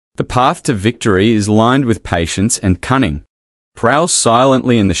The path to victory is lined with patience and cunning. Prowl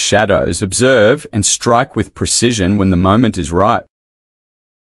silently in the shadows, observe, and strike with precision when the moment is right.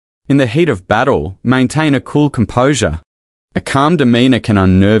 In the heat of battle, maintain a cool composure. A calm demeanor can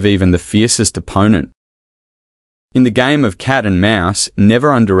unnerve even the fiercest opponent. In the game of cat and mouse,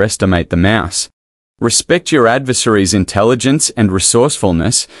 never underestimate the mouse. Respect your adversary's intelligence and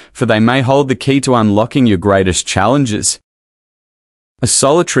resourcefulness, for they may hold the key to unlocking your greatest challenges. A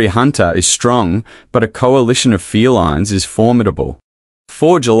solitary hunter is strong, but a coalition of felines is formidable.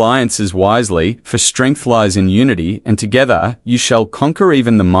 Forge alliances wisely, for strength lies in unity, and together you shall conquer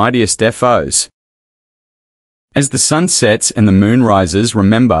even the mightiest foes. As the sun sets and the moon rises,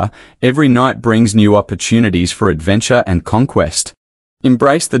 remember, every night brings new opportunities for adventure and conquest.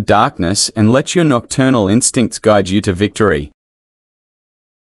 Embrace the darkness and let your nocturnal instincts guide you to victory.